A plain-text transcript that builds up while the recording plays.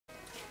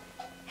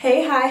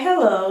Hey, hi,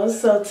 hello.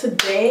 So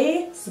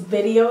today's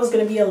video is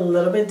going to be a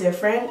little bit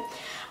different.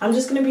 I'm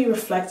just going to be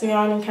reflecting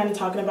on and kind of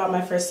talking about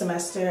my first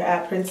semester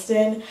at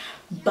Princeton,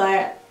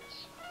 but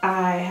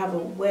I have a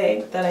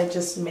wig that I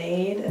just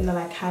made and then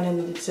I kind of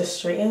needed to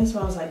straighten,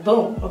 so I was like,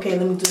 boom, okay,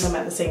 let me do them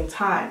at the same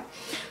time.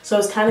 So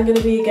it's kind of going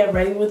to be get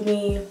ready with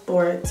me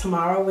for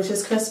tomorrow, which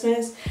is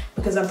Christmas,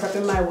 because I'm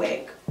prepping my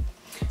wig.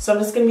 So I'm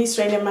just going to be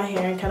straightening my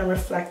hair and kind of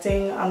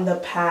reflecting on the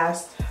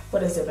past,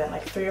 what has it been,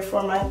 like 3 or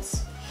 4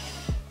 months?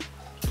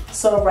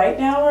 So right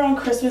now we're on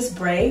Christmas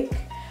break,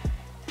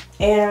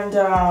 and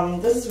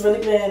this has really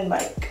been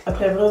like a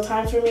pivotal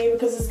time for me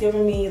because it's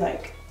given me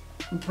like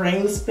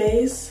brain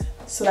space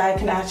so that I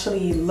can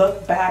actually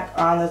look back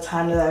on the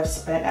time that I've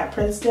spent at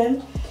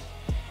Princeton.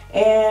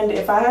 And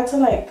if I had to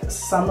like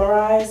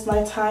summarize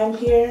my time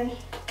here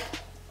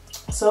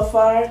so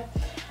far,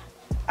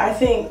 I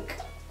think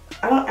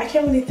I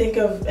can't really think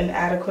of an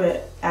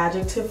adequate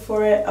adjective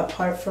for it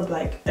apart from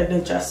like an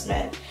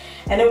adjustment.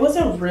 And it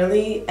wasn't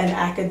really an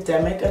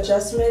academic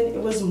adjustment,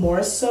 it was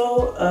more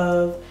so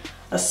of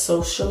a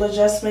social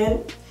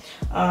adjustment,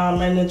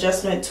 an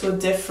adjustment to a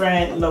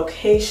different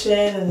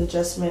location, an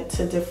adjustment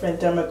to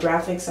different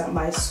demographics at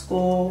my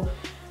school,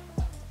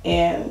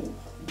 and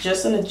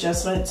just an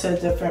adjustment to a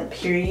different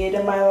period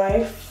in my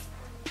life.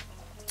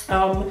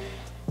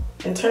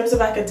 In terms of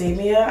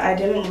academia, I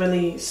didn't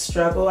really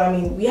struggle. I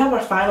mean, we have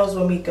our finals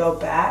when we go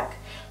back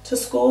to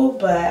school,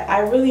 but I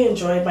really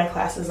enjoyed my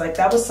classes. Like,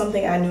 that was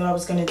something I knew I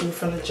was going to do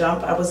from the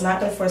jump. I was not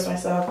going to force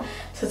myself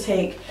to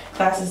take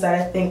classes that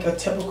I think a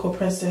typical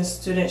Princeton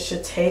student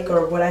should take,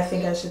 or what I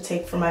think I should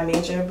take for my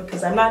major,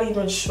 because I'm not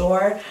even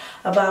sure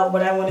about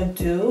what I want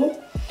to do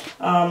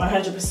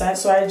 100%.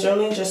 So I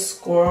generally just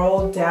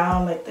scrolled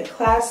down like the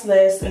class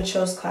list and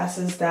chose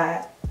classes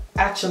that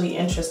actually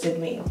interested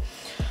me.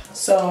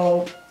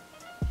 So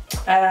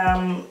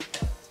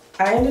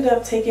I ended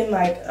up taking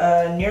like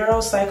a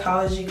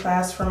neuropsychology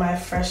class for my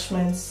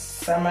freshman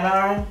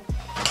seminar,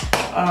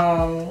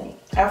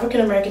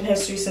 African American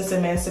history since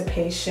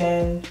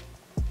emancipation,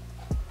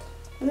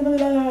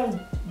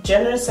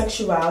 gender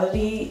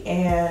sexuality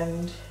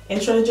and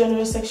intro to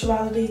gender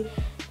sexuality,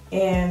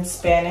 and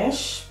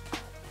Spanish.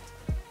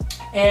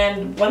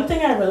 And one thing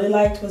I really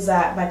liked was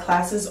that my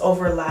classes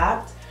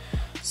overlapped,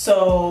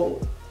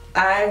 so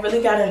I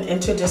really got an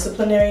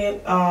interdisciplinary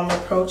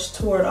approach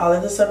toward all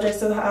of the subjects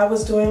that I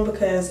was doing,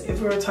 because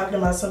if we were talking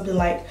about something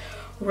like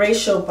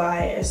racial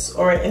bias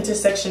or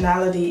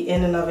intersectionality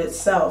in and of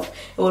itself,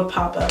 it would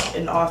pop up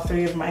in all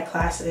 3 of my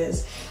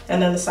classes.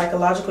 And then the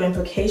psychological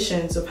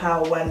implications of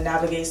how one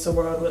navigates the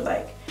world would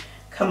like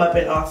come up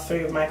in all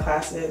 3 of my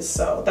classes.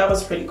 So that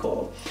was pretty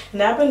cool.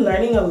 And I've been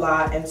learning a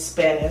lot in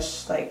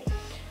Spanish, like,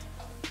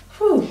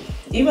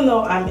 even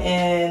though I'm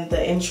in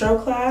the intro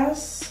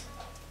class,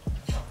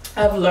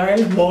 I've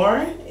learned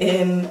more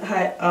in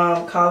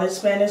college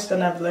Spanish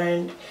than I've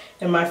learned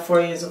in my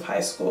 4 years of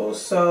high school.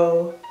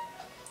 So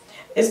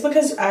it's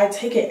because I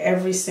take it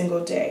every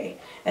single day.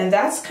 And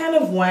that's kind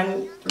of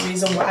one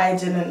reason why I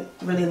didn't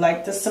really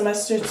like this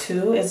semester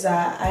too, is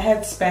that I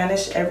had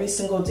Spanish every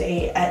single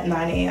day at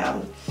 9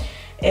 a.m.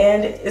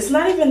 And it's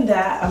not even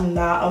that I'm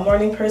not a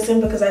morning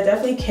person, because I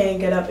definitely can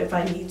get up if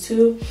I need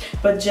to,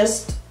 but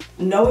just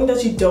knowing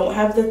that you don't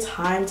have the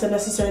time to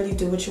necessarily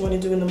do what you want to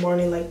do in the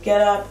morning, like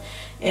get up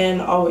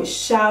and always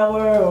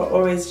shower, or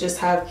always just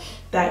have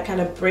that kind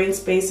of brain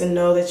space and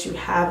know that you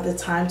have the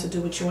time to do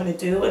what you want to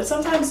do. And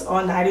sometimes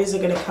all-nighters are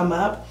going to come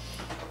up,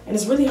 and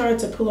it's really hard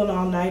to pull an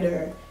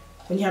all-nighter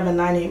when you have a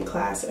 9 a.m.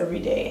 class every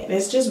day. And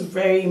it's just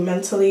very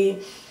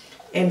mentally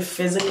and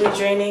physically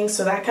draining.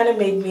 So that kind of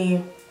made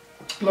me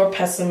more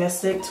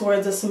pessimistic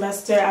towards the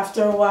semester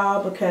after a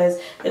while, because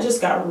it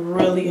just got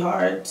really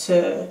hard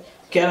to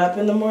get up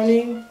in the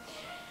morning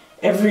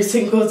every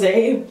single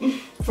day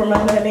for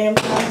my 9 a.m.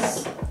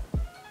 class.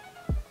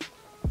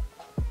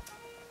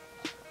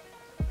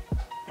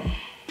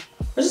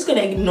 We're just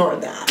gonna ignore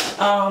that.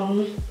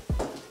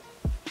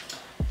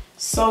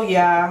 So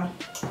yeah.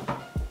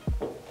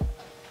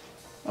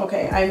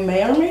 Okay, I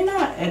may or may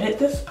not edit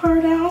this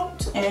part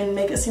out and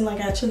make it seem like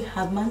I actually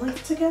have my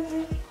life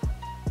together.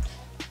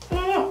 I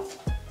don't know.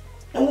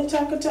 Only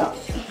time could tell.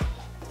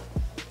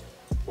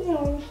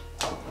 Yeah.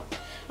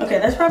 Okay,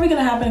 that's probably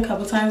gonna happen a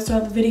couple times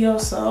throughout the video,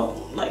 so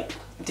like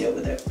deal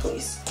with it,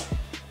 please.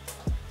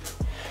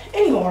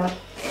 Anymore.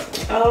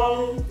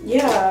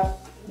 Yeah,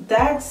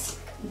 that's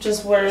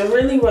just what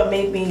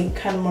made me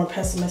kind of more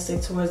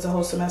pessimistic towards the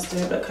whole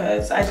semester,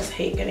 because I just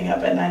hate getting up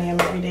at 9 a.m.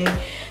 every day.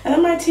 And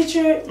then my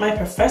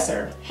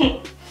professor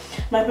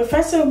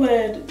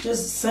would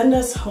just send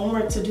us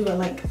homework to do at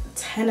like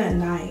 10 at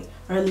night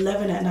or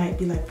 11 at night,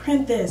 be like,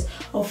 print this,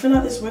 oh, fill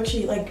out this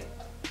worksheet. Like,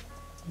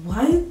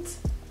 what?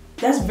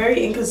 That's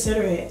very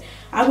inconsiderate.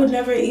 I would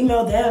never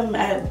email them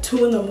at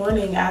 2 in the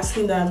morning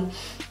asking them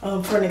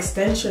for an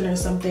extension or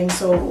something,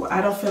 so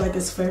I don't feel like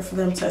it's fair for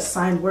them to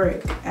assign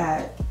work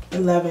at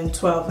 11,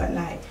 12 at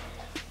night.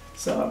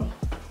 So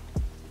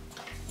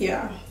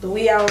yeah, the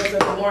wee hours of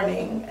the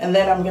morning, and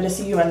then I'm gonna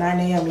see you at 9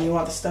 a.m. and you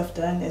want the stuff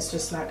done, it's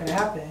just not gonna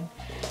happen.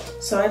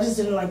 So I just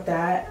didn't like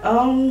that.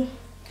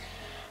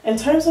 In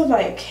terms of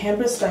like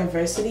campus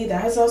diversity,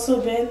 that has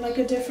also been like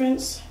a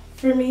difference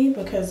for me,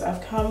 because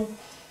I've come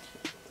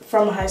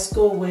from a high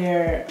school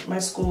where my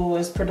school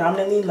is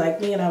predominantly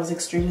like me, and I was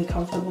extremely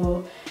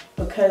comfortable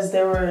because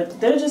there are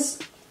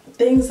just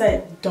things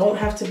that don't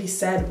have to be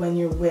said when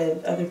you're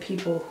with other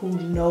people who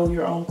know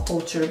your own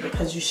culture,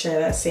 because you share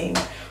that same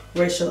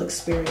racial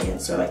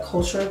experience or like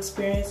cultural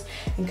experience.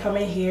 And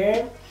coming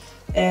here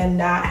and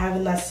not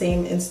having that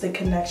same instant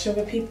connection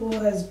with people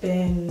has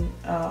been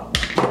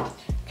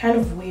kind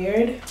of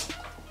weird,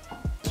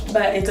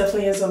 but it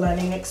definitely is a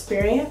learning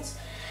experience.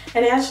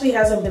 And it actually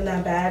hasn't been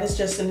that bad. It's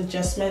just an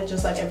adjustment,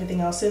 just like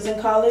everything else is in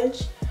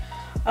college.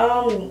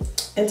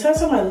 In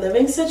terms of my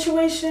living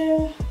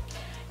situation,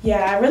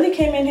 yeah, I really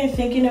came in here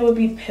thinking it would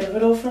be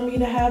pivotal for me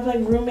to have like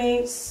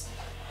roommates.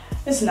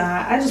 It's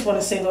not. I just want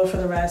to single for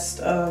the rest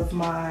of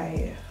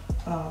my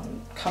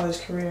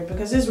college career,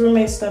 because this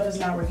roommate stuff is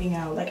not working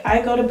out. Like,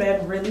 I go to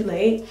bed really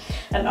late,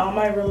 and all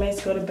my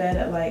roommates go to bed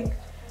at like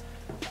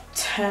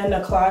 10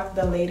 o'clock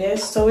the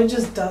latest, so it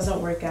just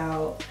doesn't work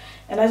out.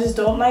 And I just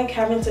don't like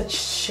having to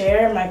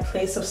share my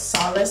place of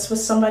solace with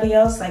somebody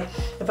else. Like,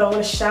 if I want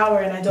to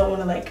shower and I don't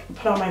want to like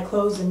put on my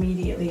clothes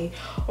immediately,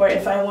 or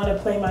if I want to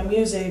play my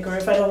music, or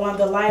if I don't want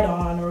the light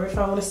on, or if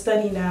I want to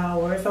study now,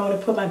 or if I want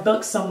to put my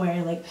book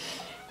somewhere, like,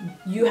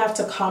 you have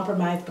to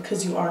compromise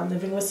because you are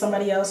living with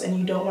somebody else and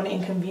you don't want to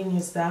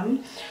inconvenience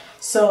them.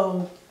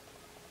 So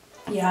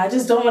yeah, I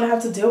just don't want to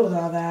have to deal with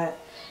all that.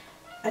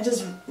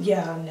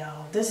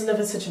 No, this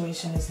living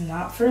situation is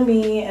not for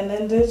me. And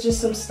then there's just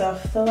some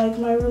stuff that like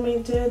my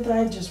roommate did that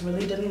I just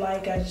really didn't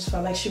like. I just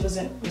felt like she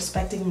wasn't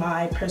respecting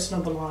my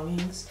personal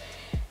belongings,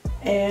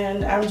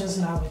 and I'm just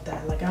not with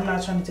that. Like, I'm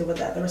not trying to deal with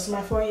that the rest of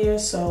my 4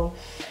 years. So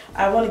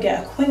I want to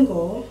get a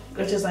quingle,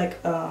 which is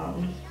like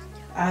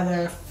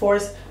either four,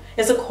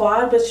 it's a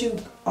quad, but you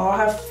all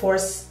have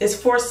it's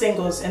 4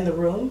 singles in the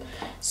room,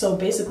 so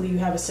basically you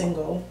have a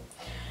single.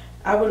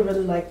 I would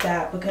really like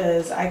that,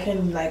 because I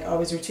can like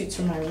always retreat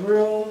to my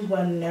room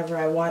whenever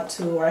I want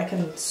to, or I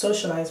can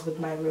socialize with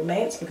my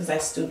roommates, because I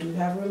still do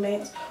have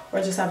roommates,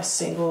 or just have a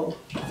single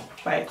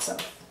by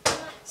itself.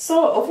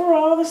 So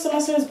overall, the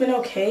semester has been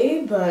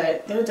okay,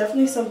 but there are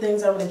definitely some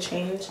things I want to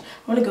change.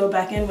 I want to go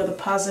back in with a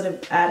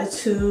positive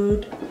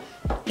attitude,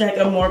 like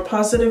a more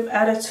positive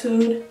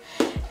attitude.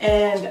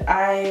 And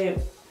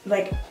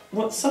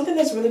something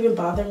that's really been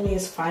bothering me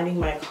is finding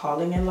my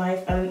calling in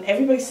life. And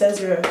everybody says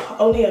you're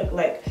only a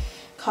like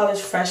college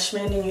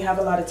freshman and you have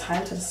a lot of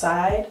time to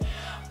decide,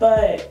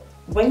 but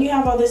when you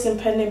have all this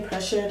impending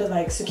pressure to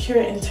like secure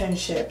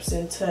internships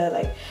and to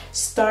like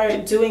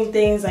start doing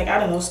things like, I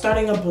don't know,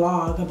 starting a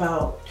blog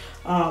about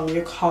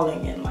your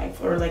calling in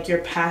life, or like your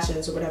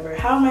passions or whatever,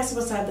 how am I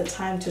supposed to have the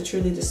time to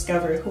truly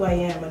discover who I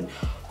am and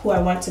who I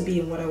want to be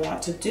and what I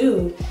want to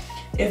do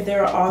if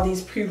there are all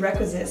these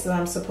prerequisites that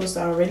I'm supposed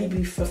to already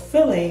be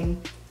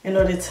fulfilling in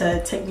order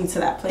to take me to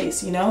that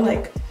place, you know?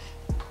 Like,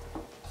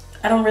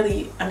 I don't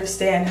really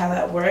understand how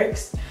that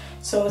works.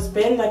 So it's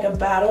been like a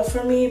battle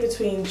for me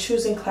between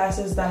choosing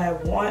classes that I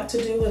want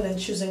to do and then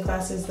choosing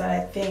classes that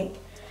I think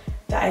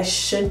that I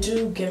should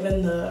do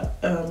given the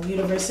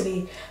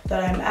university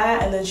that I'm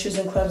at, and then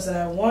choosing clubs that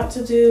I want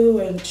to do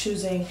and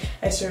choosing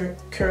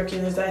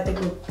extracurriculars that I think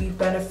would be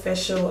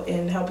beneficial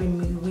in helping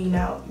me wean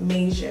out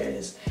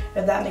majors,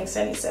 if that makes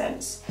any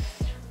sense.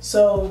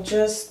 So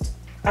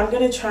I'm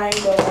gonna try and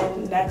go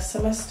in next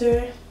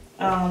semester,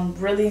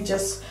 really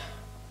just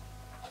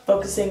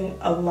focusing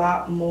a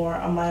lot more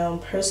on my own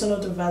personal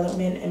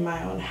development and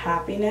my own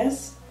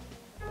happiness.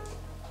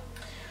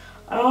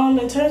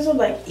 In terms of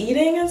like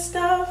eating and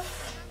stuff,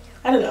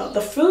 I don't know,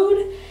 the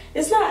food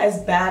is not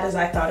as bad as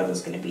I thought it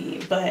was gonna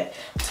be, but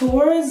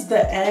towards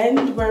the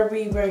end where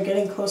we were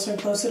getting closer and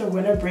closer to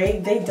winter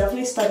break, they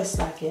definitely started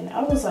slacking.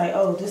 I was like,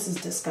 oh, this is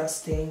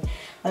disgusting.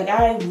 Like,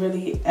 I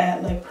really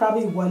ate like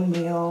probably 1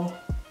 meal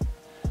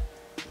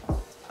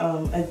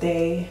a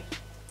day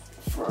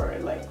for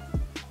like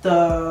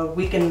the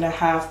week and a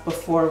half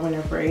before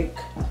winter break.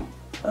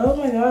 Oh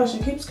my gosh,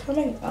 it keeps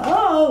coming.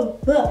 Oh,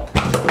 look.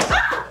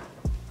 Ah!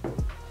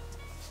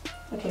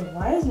 Okay,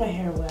 why is my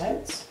hair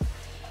wet?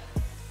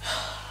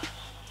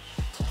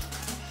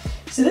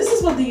 See, this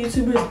is what the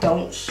YouTubers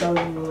don't show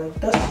you, like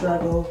the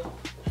struggle.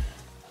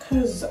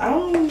 Cause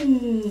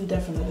I'm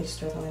definitely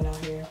struggling out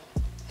here.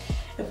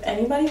 If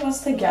anybody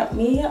wants to get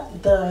me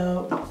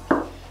the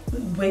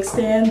wig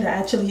stand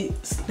that actually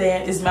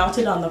is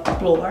mounted on the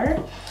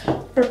floor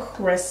for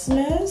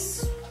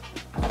Christmas,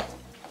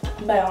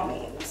 by all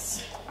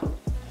means.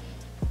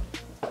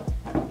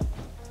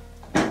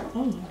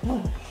 Oh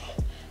my gosh.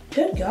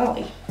 Good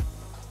golly.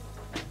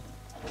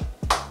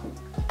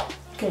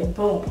 Okay,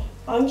 boom.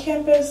 On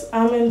campus,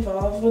 I'm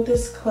involved with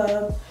this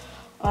club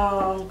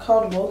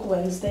called Woke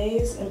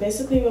Wednesdays, and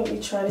basically what we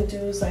try to do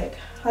is like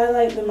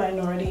highlight the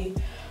minority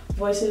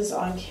voices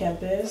on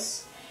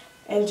campus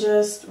and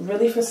just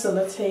really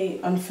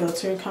facilitate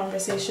unfiltered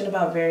conversation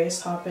about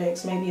various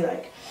topics. Maybe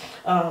like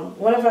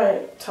one of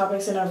our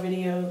topics in our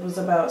video was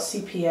about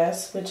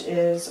CPS, which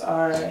is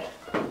our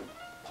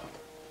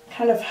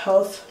kind of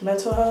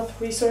mental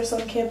health resource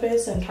on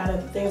campus, and kind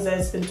of the things that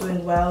it's been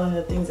doing well and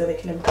the things that it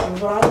can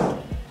improve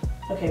on.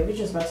 Okay, we're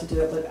just about to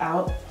do it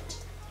without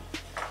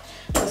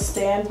the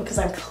stand because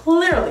I'm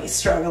clearly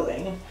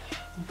struggling.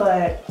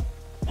 But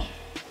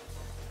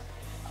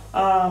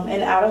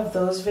and out of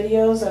those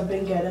videos, I've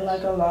been getting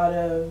like a lot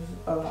of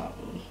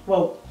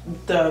well,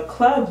 the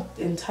club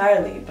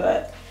entirely,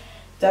 but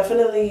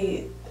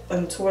definitely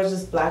towards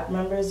just black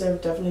members, there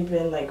have definitely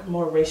been like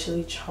more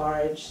racially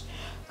charged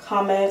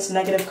comments,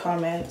 negative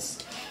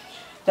comments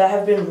that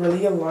have been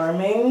really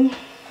alarming.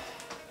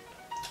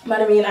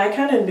 But I mean, I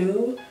kind of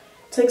knew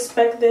to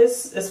expect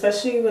this,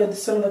 especially with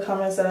some of the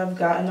comments that I've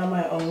gotten on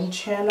my own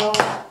channel,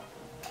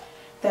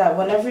 that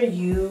whenever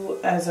you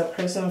as a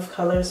person of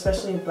color,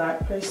 especially a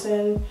black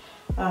person,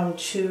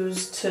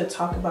 choose to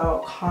talk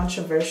about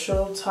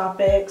controversial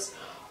topics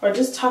or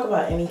just talk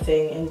about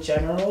anything in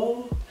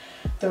general,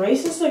 the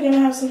racists are gonna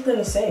have something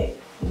to say.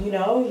 You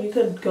know, you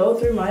could go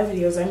through my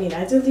videos. I mean,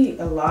 I delete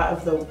a lot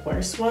of the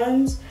worst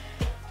ones,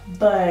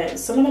 but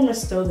some of them are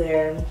still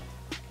there.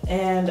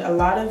 And a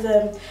lot of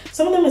them,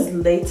 some of them is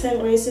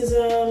latent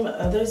racism,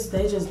 others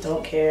they just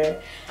don't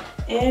care.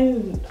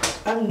 And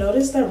I've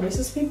noticed that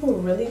racist people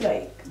really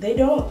like, they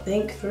don't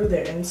think through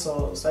their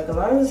insults. Like a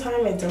lot of the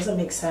time it doesn't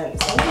make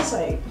sense. I'm just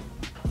like,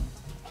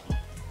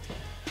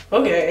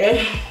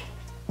 okay.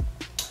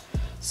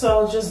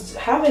 So just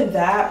having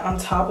that on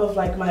top of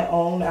like my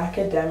own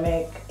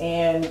academic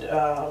and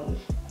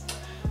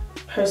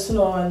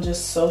personal and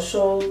just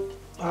social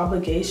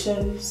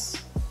obligations,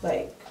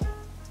 like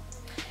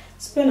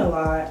it's been a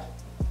lot.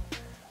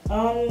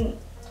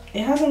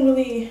 It hasn't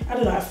really, I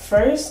don't know, at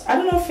first, I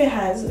don't know if it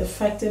has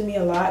affected me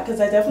a lot, because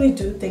I definitely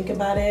do think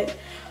about it,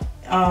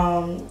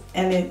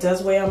 and it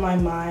does weigh on my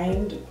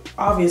mind,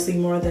 obviously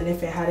more than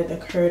if it hadn't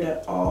occurred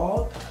at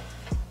all.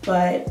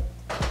 But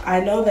I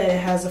know that it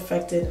has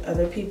affected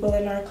other people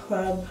in our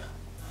club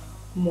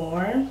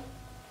more.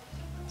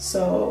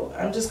 So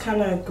I'm just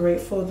kind of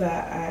grateful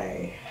that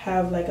I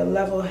have like a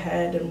level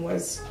head and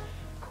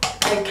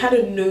I kind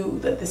of knew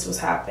that this was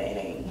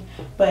happening,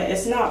 but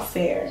it's not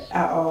fair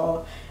at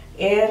all.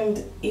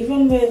 And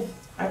even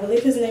with, I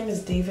believe his name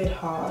is David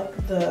Hogg,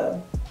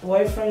 the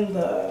boy from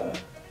the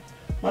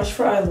March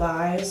for Our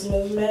Lives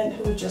movement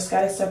who just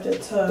got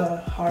accepted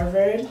to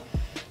Harvard,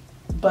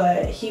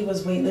 but he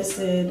was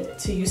waitlisted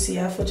to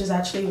UCF, which is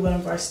actually one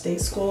of our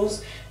state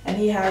schools, and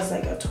he has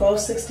like a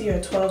 1260 or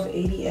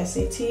 1280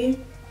 SAT.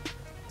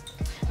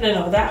 I don't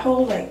know, that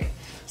whole like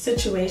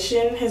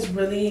situation has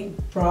really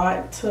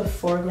brought to the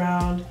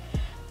foreground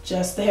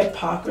just the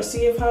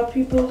hypocrisy of how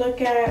people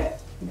look at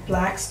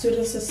black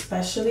students,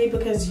 especially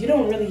because you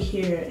don't really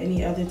hear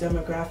any other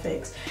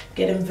demographics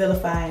getting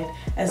vilified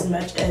as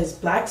much as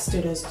black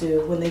students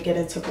do when they get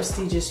into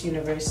prestigious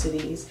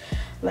universities.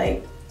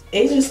 Like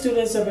Asian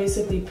students are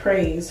basically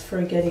praised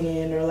for getting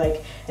in, or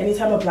like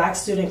anytime a black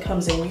student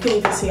comes in, you can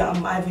even see it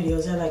on my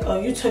videos, they're like, oh,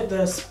 you took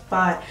the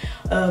spot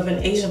of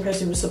an Asian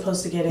person who was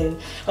supposed to get in.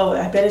 Oh,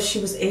 I bet if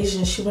she was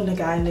Asian, she wouldn't have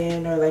gotten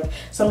in, or like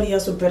somebody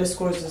else with better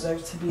scores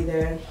deserves to be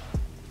there.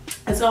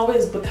 It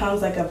always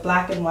becomes like a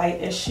black and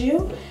white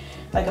issue,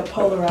 like a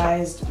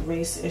polarized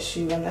race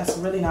issue, and that's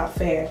really not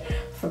fair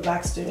for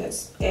black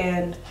students.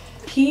 And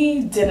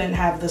he didn't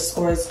have the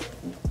scores.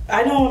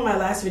 I know in my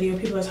last video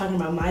people are talking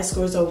about my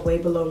scores are way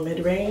below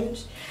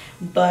mid-range,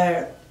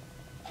 but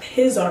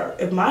his are,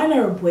 if mine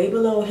are way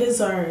below,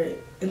 his are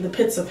in the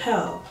pits of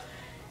hell.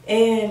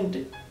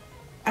 And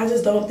I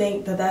just don't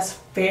think that that's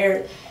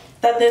fair,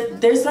 that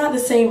there's not the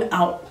same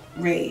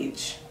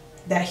outrage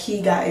that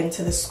he got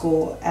into the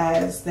school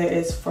as there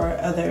is for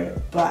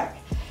other black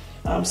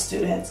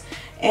students.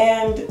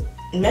 And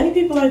many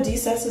people are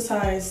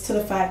desensitized to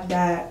the fact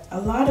that a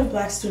lot of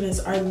black students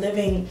are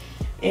living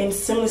in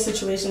similar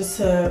situations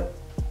to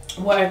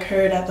what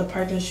occurred at the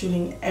Parkland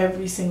shooting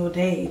every single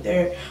day.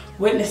 They're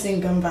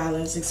witnessing gun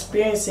violence,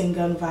 experiencing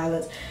gun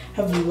violence,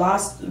 have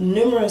lost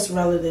numerous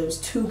relatives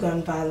to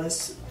gun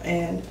violence,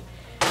 and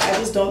I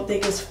just don't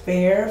think it's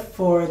fair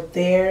for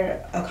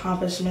their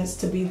accomplishments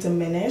to be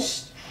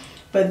diminished.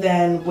 But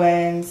then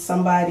when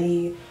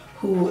somebody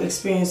who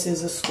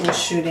experiences a school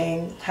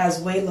shooting has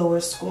way lower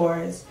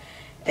scores,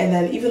 and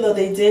then even though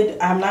they did,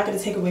 I'm not going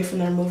to take away from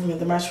their movement,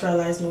 the March for Our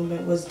Lives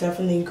movement was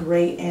definitely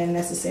great and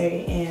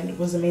necessary and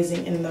was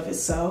amazing in and of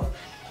itself.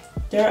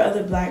 There are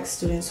other black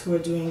students who are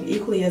doing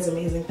equally as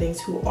amazing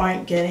things who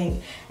aren't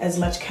getting as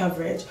much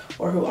coverage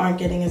or who aren't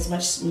getting as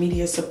much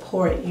media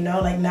support, you know?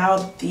 Like now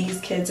these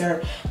kids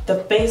are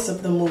the face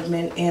of the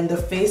movement and the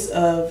face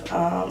of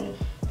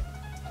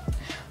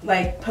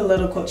like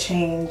political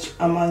change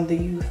among the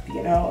youth,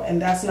 you know?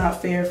 And that's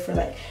not fair for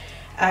like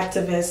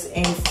activists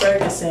in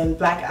Ferguson,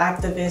 black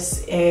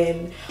activists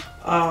in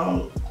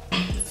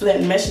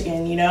Flint,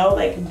 Michigan, you know?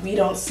 Like we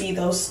don't see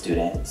those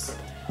students.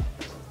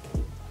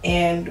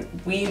 And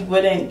we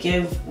wouldn't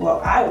give,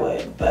 well, I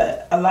would,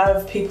 but a lot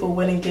of people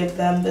wouldn't give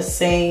them the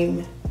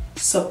same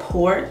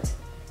support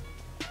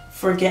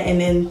for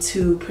getting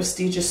into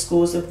prestigious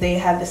schools if they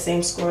had the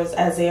same scores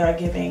as they are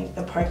giving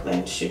the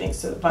Parkland shooting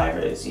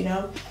survivors, you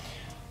know?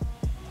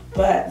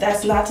 But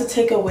that's not to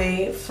take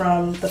away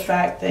from the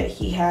fact that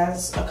he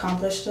has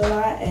accomplished a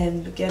lot,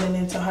 and getting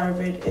into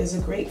Harvard is a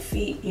great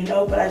feat, you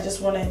know. But I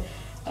just want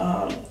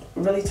to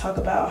really talk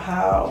about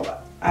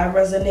how I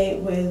resonate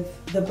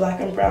with the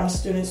Black and brown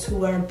students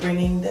who are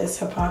bringing this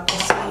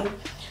hypocrisy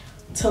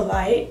to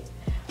light,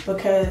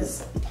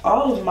 because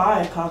all of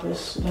my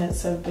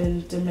accomplishments have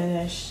been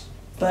diminished,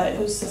 but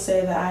who's to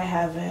say that I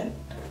haven't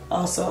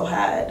also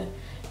had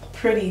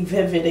pretty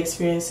vivid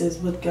experiences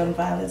with gun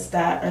violence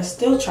that are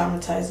still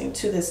traumatizing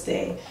to this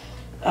day.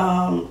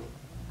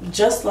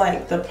 Just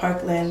like the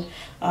Parkland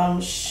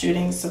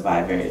shooting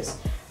survivors,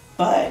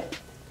 but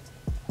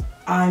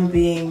I'm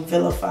being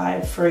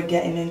vilified for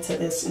getting into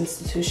this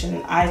institution,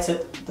 and I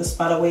took the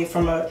spot away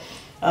from a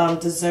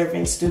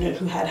deserving student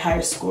who had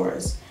higher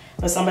scores,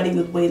 but somebody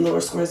with way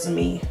lower scores than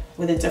me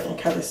with a different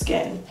color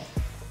skin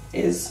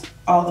is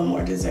all the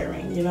more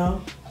deserving, you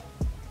know?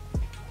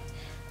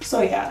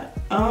 So yeah,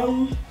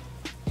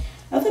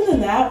 other than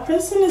that,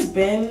 Princeton has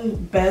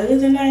been better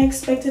than I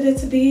expected it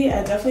to be.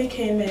 I definitely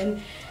came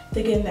in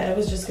thinking that it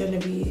was just going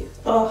to be,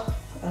 oh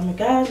my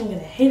gosh, I'm going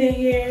to hate it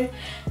here.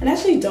 And I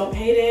actually don't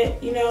hate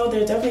it. You know,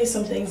 there are definitely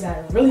some things that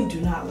I really do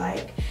not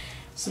like.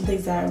 Some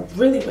things that I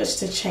really wish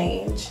to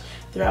change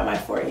throughout my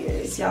 4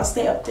 years. Y'all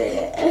stay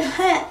updated.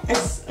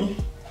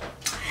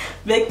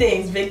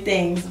 Big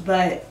things.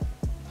 But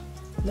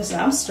listen,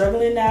 I'm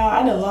struggling now.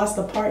 I done lost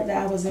the part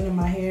that I was in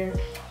my hair.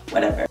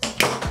 Whatever.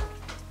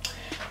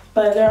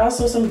 But there are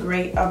also some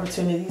great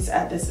opportunities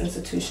at this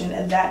institution,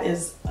 and that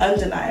is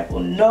undeniable.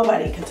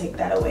 Nobody can take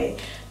that away.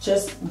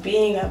 Just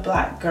being a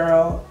Black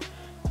girl,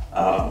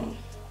 and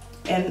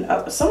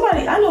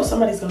I know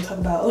somebody's gonna talk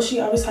about, oh, she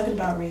always talking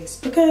about race,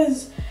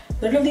 because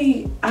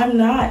literally I'm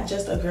not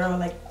just a girl.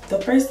 Like,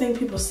 the first thing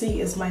people see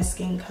is my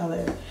skin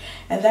color,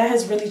 and that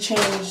has really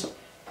changed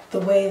the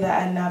way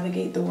that I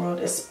navigate the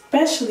world,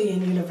 especially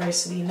in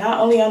university.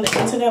 Not only on the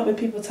internet with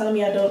people telling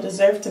me I don't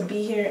deserve to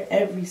be here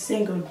every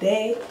single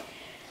day,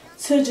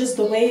 to just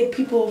the way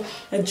people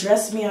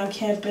address me on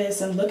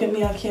campus and look at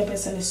me on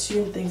campus and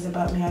assume things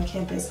about me on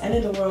campus and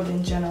in the world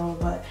in general,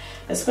 but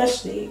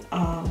especially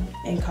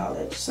in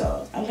college.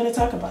 So I'm gonna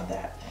talk about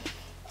that.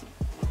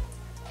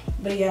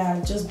 But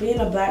yeah, just being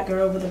a Black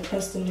girl with a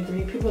Princeton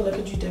degree, people look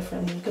at you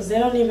differently because they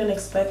don't even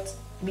expect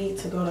me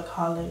to go to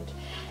college.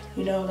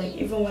 You know, like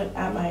even when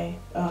at my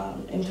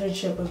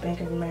internship with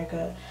Bank of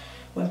America,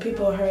 when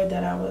people heard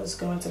that I was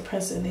going to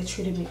Princeton, they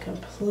treated me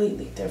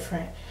completely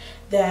different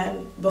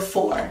than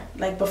before.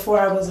 Like, before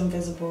I was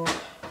invisible,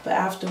 but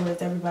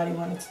afterwards everybody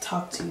wanted to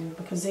talk to you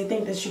because they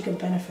think that you could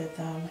benefit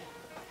them.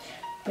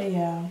 But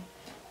yeah,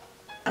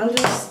 I'm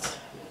just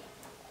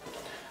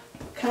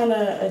kind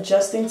of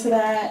adjusting to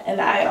that.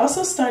 And I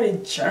also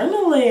started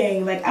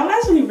journaling. Like, I'm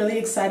actually really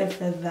excited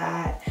for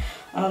that,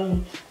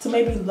 to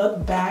maybe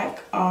look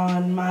back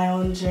on my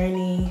own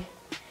journey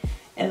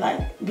and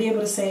like be able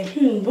to say,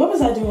 what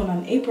was I doing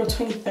on April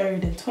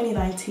 23rd in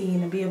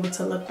 2019, and be able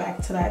to look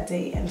back to that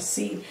date and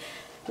see,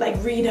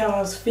 like, read how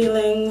I was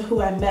feeling,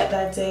 who I met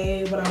that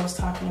day, what I was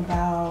talking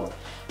about,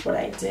 what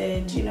I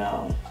did, you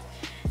know.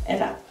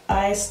 And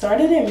I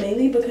started it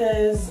mainly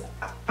because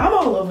I'm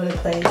all over the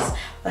place.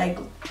 Like,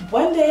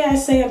 one day I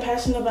say I'm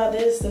passionate about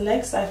this, the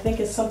next I think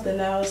it's something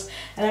else.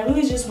 And I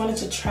really just wanted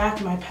to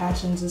track my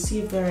passions and see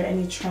if there are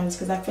any trends,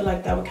 because I feel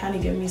like that would kind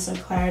of give me some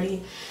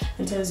clarity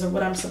in terms of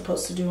what I'm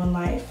supposed to do in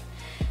life.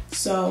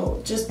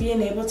 So just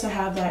being able to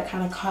have that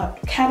kind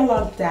of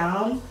catalog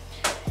down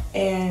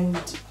and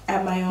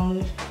at my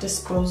own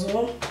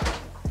disposal,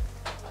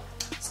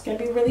 it's gonna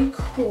be really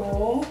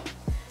cool.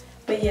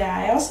 But yeah,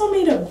 I also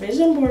made a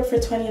vision board for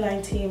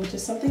 2019, which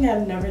is something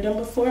I've never done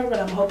before, but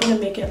I'm hoping to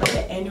make it like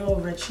an annual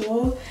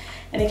ritual.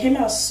 And it came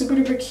out super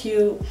duper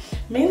cute.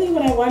 Mainly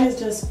what I want is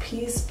just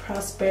peace,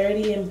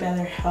 prosperity, and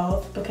better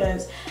health,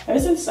 because ever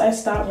since I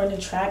stopped running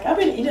track, I've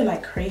been eating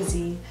like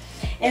crazy.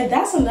 And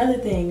that's another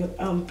thing.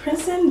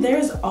 Princeton,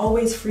 there's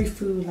always free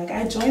food. Like,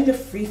 I joined the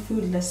free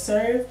food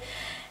listserv,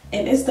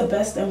 and it's the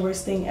best and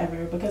worst thing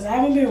ever, because I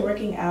haven't been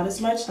working out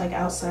as much, like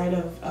outside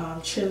of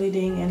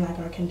cheerleading and like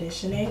our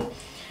conditioning,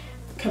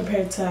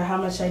 compared to how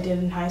much I did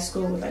in high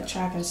school with like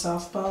track and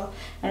softball.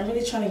 And I'm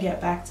really trying to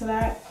get back to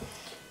that.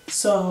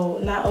 So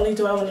not only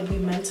do I want to be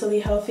mentally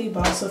healthy,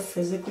 but also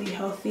physically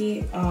healthy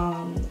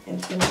in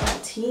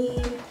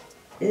 2019.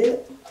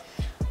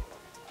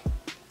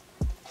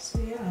 So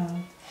yeah,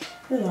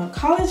 I don't know,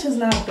 college has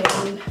not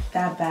been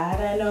that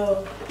bad. I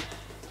know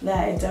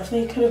that it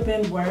definitely could have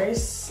been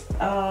worse.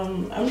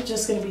 I'm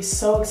just gonna be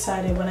so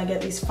excited when I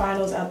get these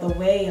finals out the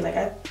way. Like,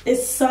 it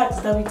sucks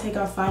that we take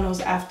our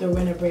finals after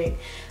winter break.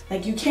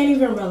 Like, you can't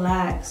even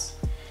relax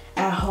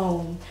at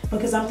home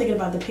because I'm thinking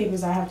about the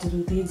papers I have to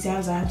do, the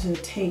exams I have to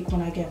take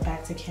when I get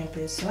back to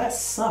campus. So that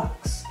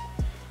sucks.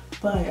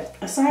 But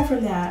aside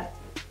from that,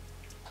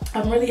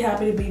 I'm really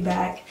happy to be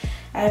back.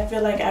 I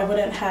feel like I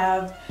wouldn't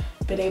have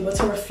been able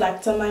to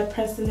reflect on my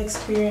Princeton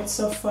experience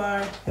so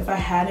far if I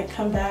hadn't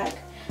come back.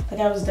 Like,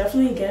 I was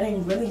definitely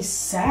getting really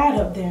sad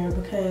up there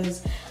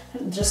because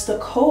just the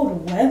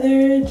cold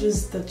weather,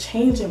 just the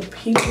change in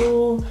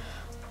people,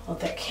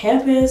 the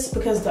campus,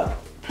 because the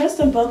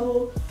Princeton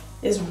bubble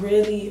is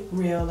really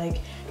real.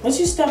 Like, once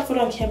you step foot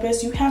on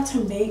campus, you have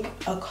to make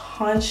a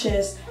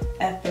conscious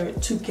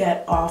effort to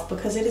get off,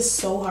 because it is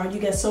so hard. You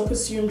get so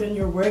consumed in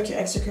your work, your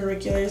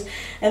extracurriculars,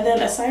 and then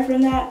aside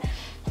from that,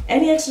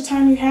 any extra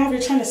time you have,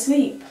 you're trying to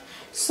sleep.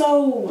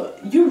 So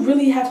you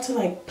really have to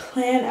like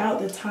plan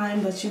out the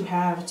time that you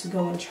have to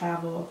go and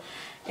travel.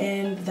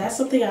 And that's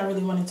something I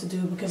really wanted to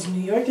do, because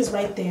New York is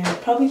right there.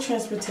 Public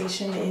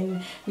transportation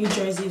in New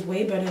Jersey is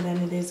way better than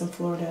it is in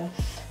Florida.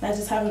 And I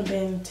just haven't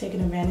been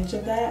taking advantage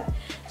of that.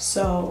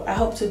 So I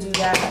hope to do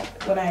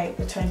that when I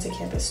return to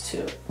campus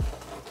too.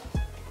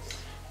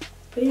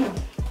 But yeah.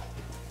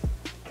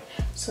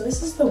 So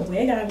this is the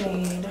wig I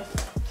made.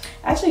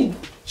 I actually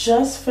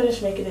just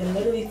finished making it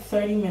literally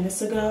 30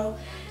 minutes ago.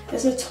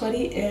 It's a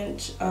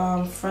 20-inch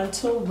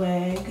frontal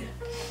wig.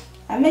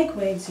 I make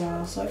wigs,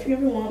 y'all, so if you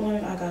ever want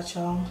one, I got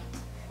y'all.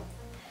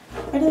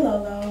 Or the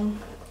logo.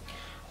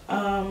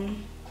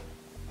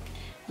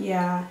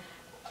 Yeah,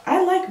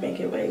 I like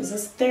making wigs.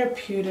 It's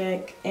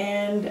therapeutic,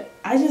 and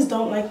I just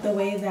don't like the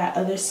way that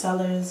other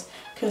sellers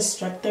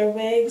construct their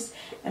wigs.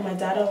 And my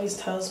dad always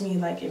tells me,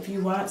 like, if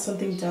you want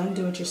something done,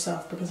 do it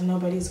yourself, because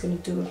nobody's gonna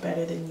do it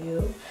better than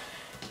you.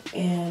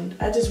 And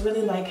I just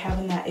really like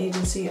having that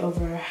agency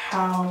over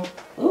how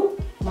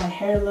my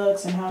hair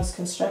looks and how it's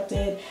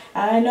constructed.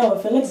 I know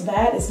if it looks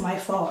bad, it's my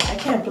fault. I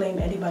can't blame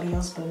anybody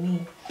else but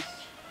me.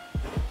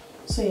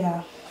 So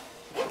yeah,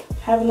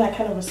 having that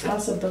kind of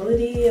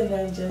responsibility, and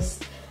then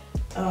just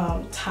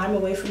time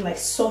away from like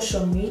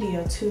social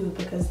media too,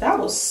 because that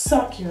will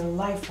suck your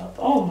life up.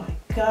 Oh my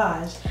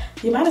gosh,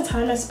 the amount of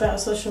time I spent on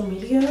social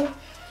media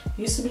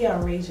used to be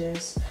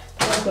outrageous.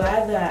 I'm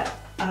glad that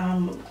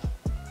I'm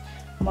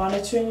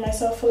monitoring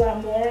myself a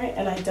lot more,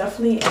 and I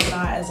definitely am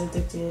not as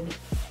addicted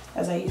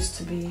as I used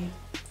to be.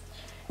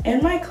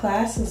 And my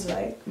class is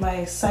like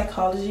my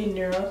psychology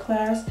neuro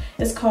class.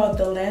 It's called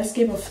The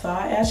Landscape of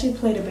Thought. I actually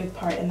played a big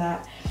part in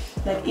that.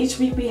 Like, each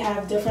week we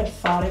have different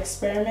thought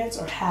experiments,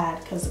 or had,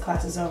 because the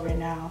class is over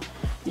now.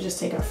 We just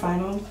take our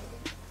final.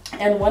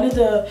 And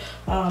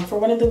for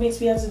one of the weeks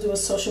we had to do a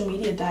social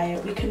media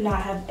diet. We could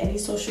not have any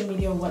social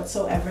media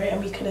whatsoever,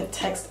 and we couldn't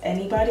text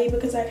anybody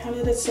because that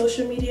counted as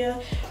social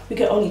media. We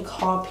could only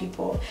call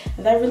people.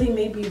 And that really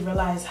made me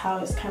realize how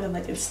it's kind of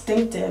like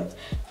instinctive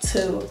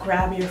to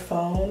grab your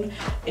phone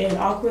in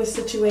awkward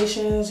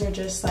situations, or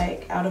just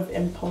like out of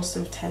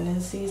impulsive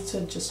tendencies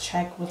to just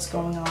check what's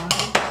going on.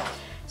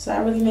 So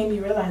that really made me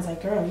realize,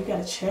 like, girl, you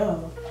gotta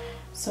chill.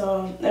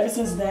 So ever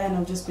since then,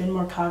 I've just been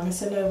more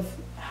cognizant of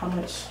how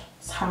much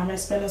time I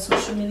spend on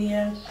social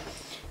media,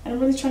 and I'm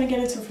really trying to get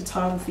into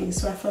photography,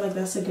 so I feel like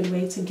that's a good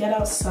way to get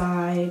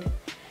outside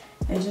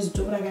and just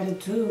do what I gotta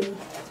do,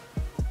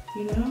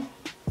 you know?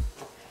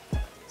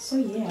 So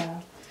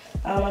yeah,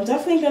 I'm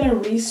definitely gonna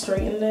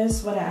re-straighten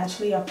this when I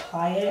actually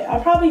apply it.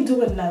 I'll probably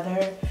do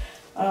another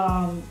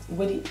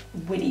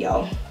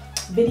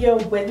video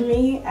with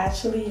me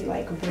actually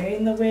like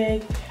wearing the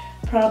wig,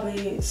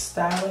 probably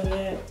styling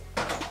it,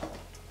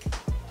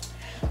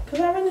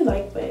 because I really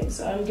like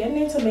wigs. I'm getting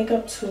into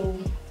makeup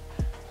too.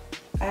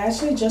 I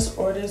actually just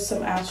ordered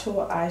some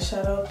actual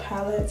eyeshadow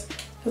palettes,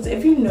 because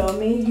if you know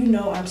me, you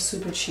know I'm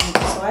super cheap.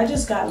 So I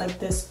just got like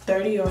this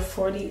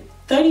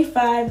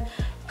 35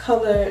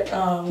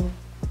 color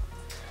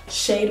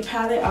shade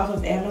palette off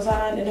of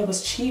Amazon, and it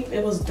was cheap,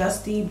 it was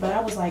dusty, but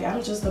I was like,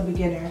 I'm just a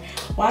beginner.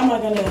 Why am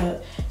I gonna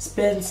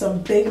spend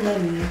some big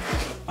money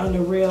on the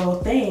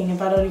real thing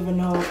if I don't even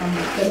know if I'm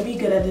gonna be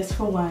good at this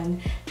for one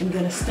and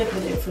gonna stick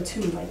with it for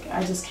two? Like,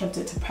 I just kept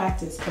it to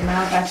practice, but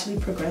now I've actually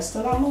progressed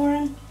a lot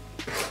more.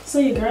 So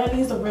your girl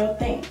needs the real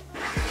thing.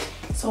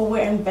 So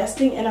we're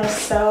investing in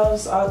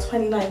ourselves all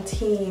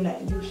 2019,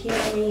 you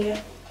hear me?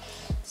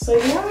 So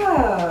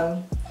yeah,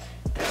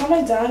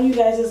 comment down you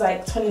guys'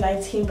 like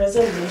 2019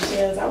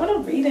 resolutions. I want to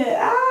read it.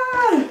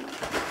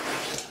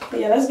 But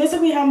yeah, that's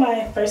basically how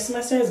my first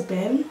semester has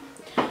been.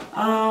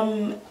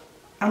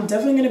 I'm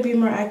definitely going to be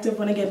more active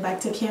when I get back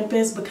to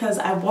campus, because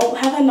I won't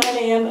have a 9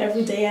 a.m.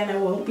 every day and I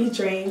won't be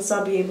drained, so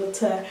I'll be able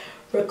to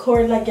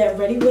record, like get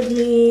ready with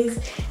me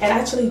and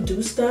actually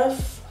do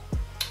stuff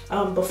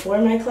before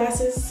my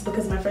classes,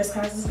 because my first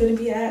class is going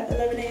to be at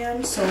 11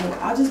 a.m. so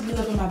I'll just be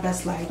living my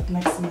best life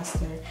next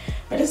semester.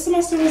 But this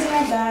semester was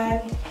not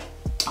bad.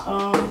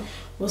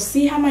 We'll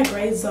see how my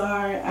grades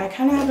are. I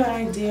kind of have an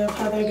idea of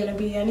how they're going to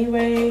be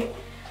anyway.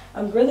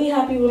 I'm really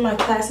happy with my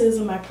classes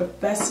and my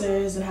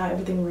professors and how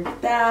everything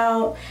worked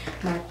out.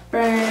 My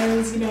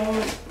friends, you know,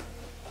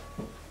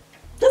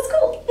 that's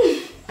cool.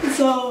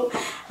 So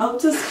I hope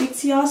to speak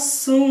to y'all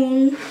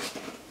soon.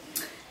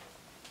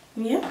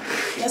 Yeah,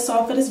 that's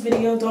all for this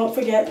video. Don't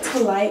forget to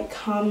like,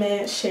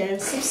 comment, share,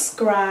 and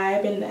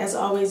subscribe. And as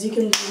always, you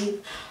can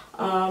leave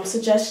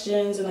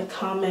suggestions in the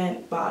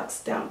comment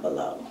box down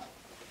below.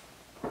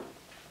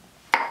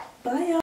 Bye, y'all.